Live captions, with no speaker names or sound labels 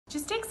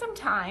just take some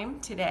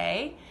time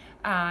today,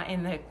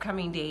 in the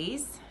coming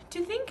days,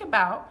 to think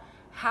about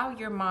how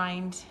your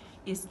mind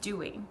is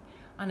doing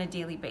on a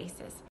daily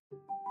basis.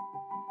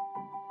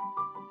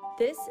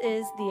 This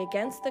is the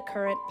Against the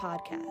Current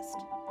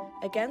podcast.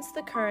 Against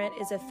the Current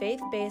is a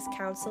faith-based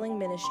counseling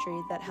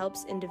ministry that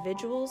helps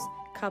individuals,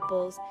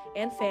 couples,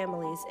 and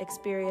families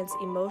experience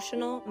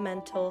emotional,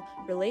 mental,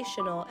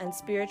 relational, and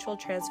spiritual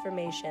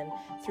transformation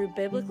through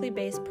biblically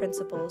based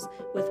principles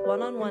with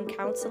one-on-one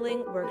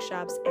counseling,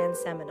 workshops, and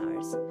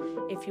seminars.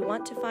 If you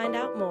want to find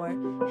out more,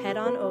 head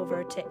on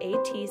over to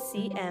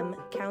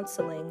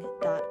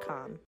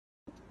atcmcounseling.com.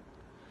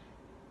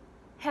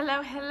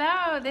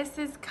 Hello, this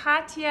is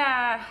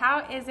Katya.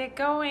 How is it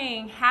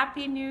going?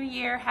 Happy New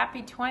Year,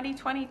 happy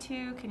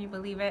 2022. Can you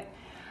believe it?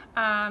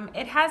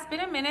 It has been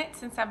a minute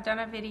since I've done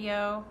a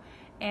video,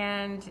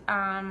 and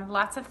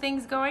lots of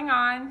things going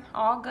on,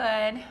 all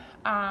good.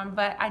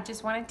 But I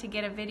just wanted to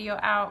get a video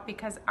out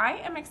because I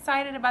am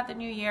excited about the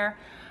new year.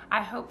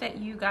 I hope that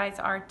you guys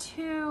are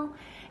too.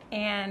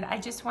 And I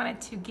just wanted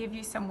to give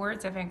you some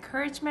words of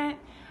encouragement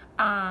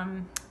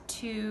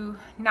to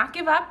not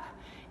give up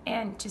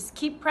and just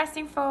keep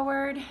pressing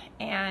forward.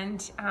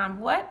 And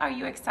what are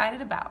you excited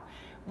about?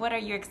 What are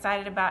you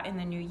excited about in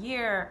the new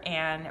year?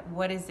 And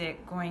what is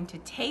it going to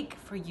take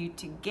for you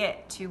to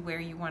get to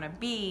where you want to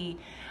be?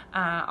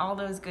 All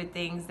those good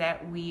things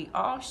that we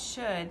all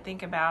should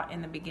think about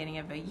in the beginning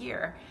of a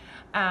year.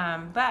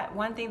 But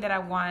one thing that I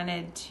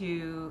wanted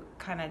to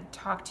kind of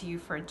talk to you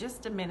for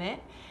just a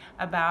minute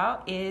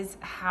about is,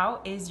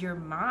 how is your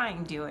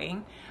mind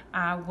doing?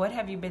 What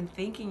have you been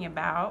thinking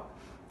about?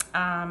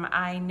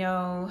 I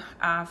know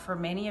for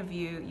many of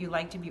you, you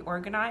like to be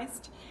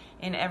organized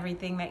in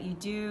everything that you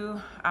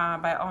do.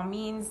 By all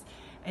means,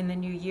 in the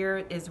new year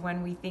is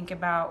when we think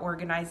about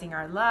organizing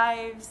our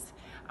lives,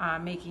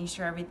 making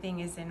sure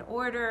everything is in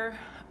order.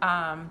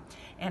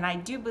 And I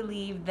do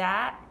believe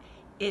that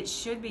it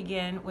should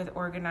begin with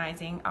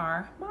organizing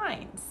our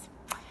minds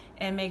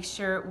and make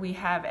sure we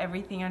have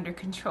everything under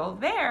control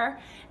there,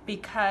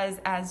 because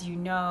as you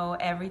know,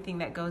 everything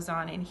that goes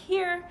on in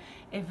here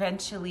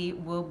eventually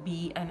will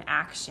be an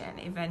action,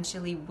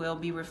 eventually will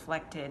be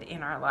reflected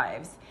in our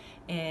lives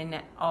in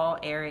all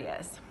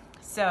areas.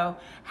 So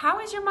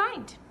how is your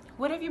mind?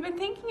 What have you been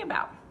thinking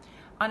about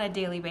on a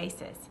daily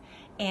basis?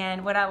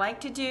 And what I like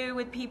to do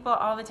with people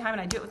all the time,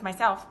 and I do it with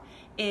myself,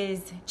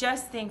 is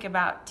just think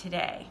about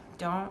today.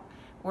 Don't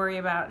worry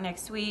about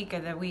next week or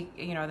the week,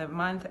 the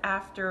month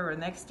after or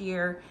next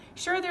year.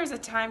 Sure, there's a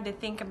time to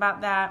think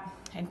about that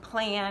and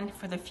plan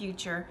for the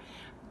future.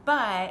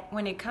 But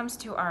when it comes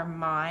to our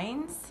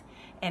minds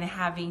and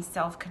having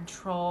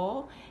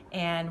self-control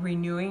and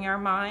renewing our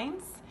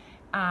minds,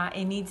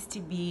 it needs to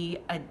be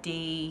a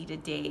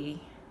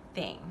day-to-day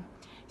thing.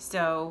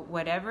 So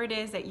whatever it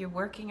is that you're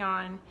working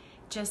on,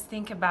 just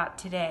think about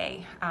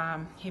today.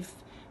 If,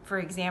 for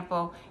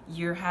example,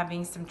 you're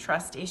having some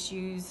trust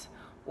issues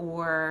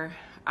or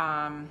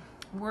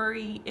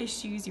worry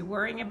issues, you're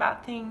worrying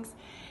about things,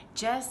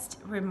 just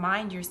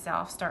remind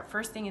yourself, start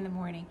first thing in the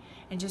morning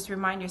and just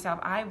remind yourself,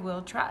 I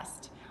will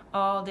trust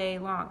all day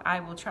long.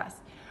 I will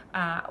trust.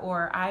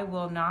 Or I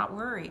will not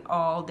worry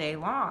all day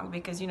long,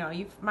 because you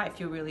might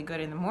feel really good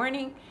in the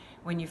morning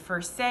when you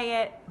first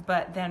say it,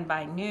 but then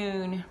by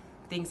noon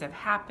things have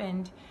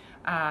happened.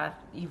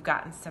 You've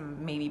gotten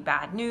some maybe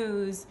bad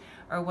news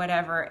or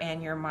whatever,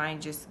 and your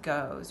mind just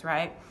goes,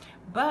 right?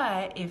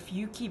 But if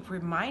you keep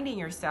reminding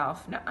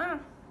yourself,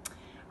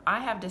 I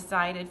have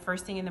decided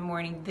first thing in the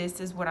morning, this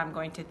is what I'm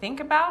going to think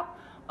about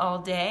all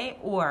day,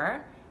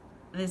 or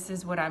this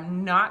is what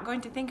I'm not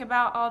going to think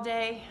about all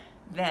day,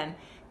 then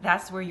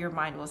that's where your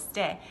mind will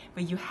stay.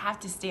 But you have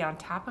to stay on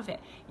top of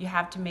it. You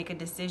have to make a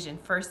decision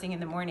first thing in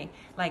the morning.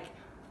 Like,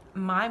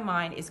 my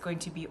mind is going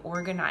to be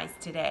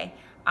organized today.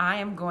 I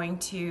am going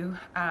to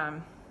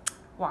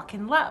walk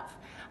in love.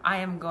 I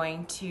am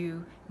going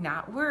to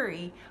not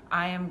worry.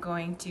 I am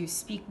going to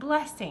speak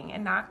blessing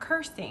and not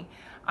cursing.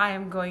 I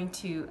am going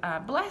to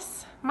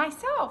bless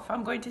myself.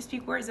 I'm going to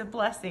speak words of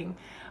blessing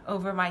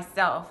over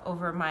myself,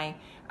 over my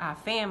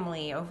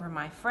family, over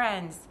my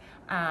friends.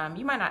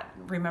 You might not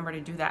remember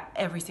to do that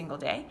every single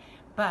day,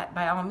 but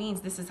by all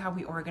means, this is how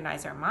we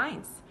organize our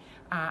minds.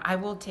 I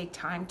will take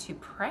time to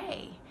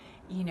pray,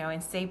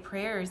 and say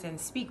prayers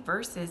and speak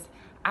verses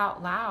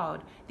out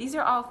loud. These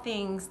are all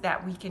things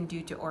that we can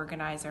do to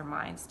organize our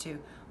minds, to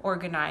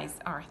organize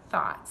our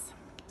thoughts.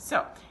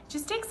 So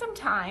just take some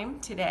time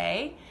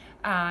today,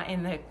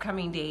 in the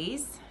coming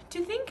days,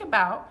 to think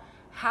about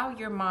how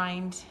your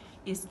mind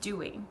is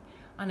doing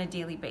on a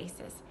daily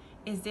basis.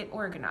 Is it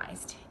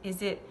organized?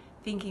 Is it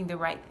thinking the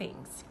right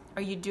things?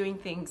 Are you doing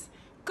things,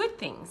 good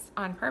things,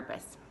 on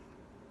purpose?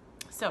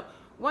 So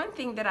one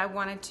thing that I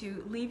wanted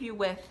to leave you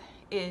with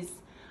is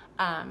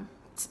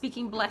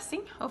speaking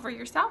blessing over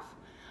yourself.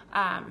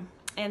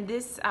 And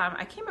this,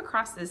 I came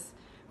across this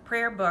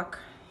prayer book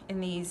in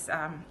these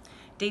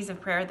days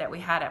of prayer that we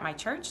had at my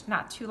church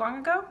not too long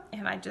ago,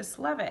 and I just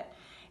love it.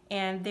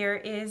 And there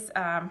is,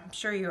 I'm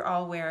sure you're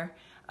all aware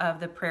of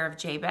the prayer of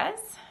Jabez,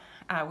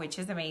 which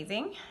is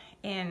amazing.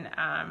 In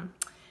 1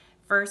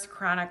 1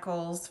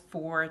 Chronicles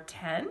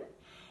 4:10,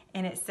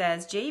 and it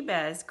says,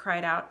 Jabez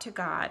cried out to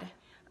God,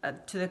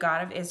 to the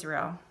God of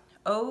Israel,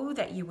 "Oh,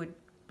 that you would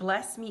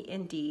bless me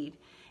indeed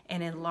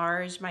and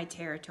enlarge my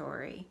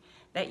territory,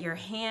 that your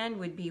hand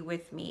would be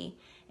with me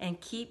and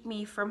keep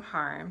me from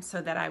harm,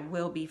 so that I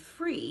will be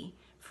free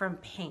from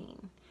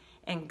pain."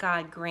 And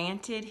God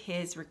granted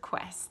his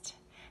request.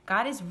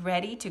 God is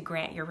ready to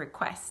grant your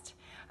request.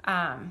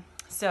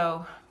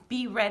 So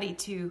be ready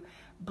to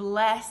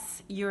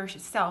bless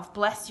yourself,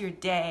 bless your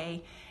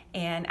day,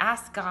 and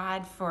ask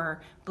God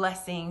for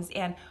blessings.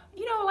 And,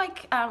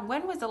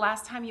 when was the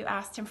last time you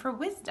asked him for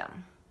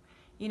wisdom?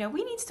 We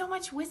need so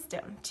much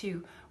wisdom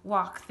to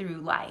walk through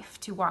life,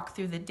 to walk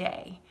through the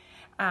day.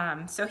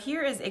 So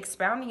here is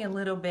expounding a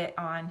little bit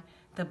on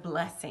the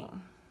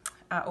blessing.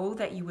 Oh,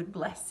 that you would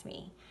bless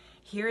me.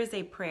 Here is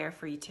a prayer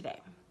for you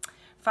today.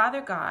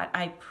 Father God,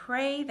 I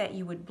pray that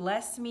you would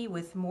bless me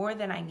with more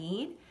than I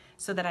need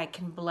so that I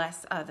can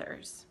bless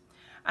others.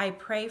 I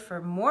pray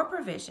for more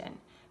provision,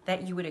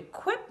 that you would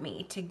equip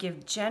me to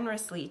give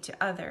generously to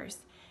others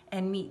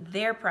and meet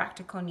their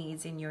practical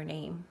needs in your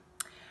name.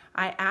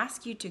 I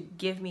ask you to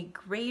give me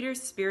greater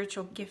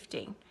spiritual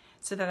gifting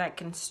so that I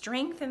can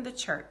strengthen the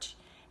church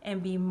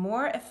and be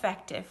more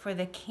effective for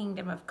the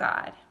kingdom of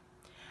God.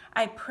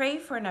 I pray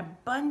for an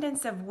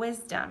abundance of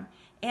wisdom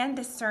and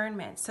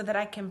discernment so that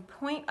I can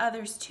point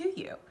others to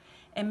you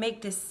and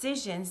make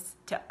decisions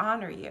to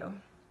honor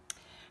you.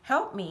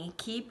 Help me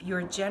keep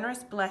your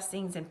generous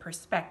blessings in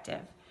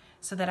perspective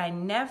so that I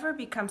never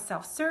become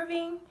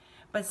self-serving,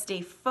 but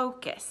stay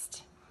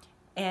focused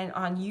and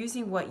on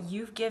using what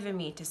you've given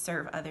me to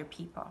serve other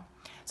people.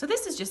 So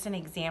this is just an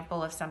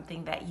example of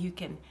something that you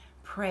can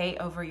pray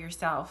over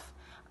yourself.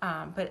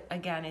 But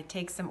again, it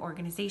takes some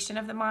organization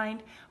of the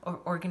mind or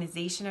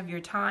organization of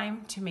your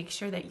time to make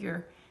sure that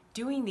you're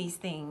doing these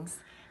things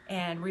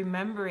and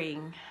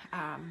remembering,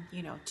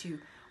 to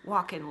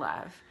walk in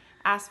love,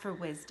 ask for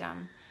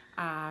wisdom,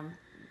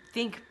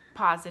 think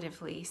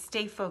positively,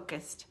 stay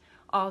focused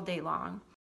all day long.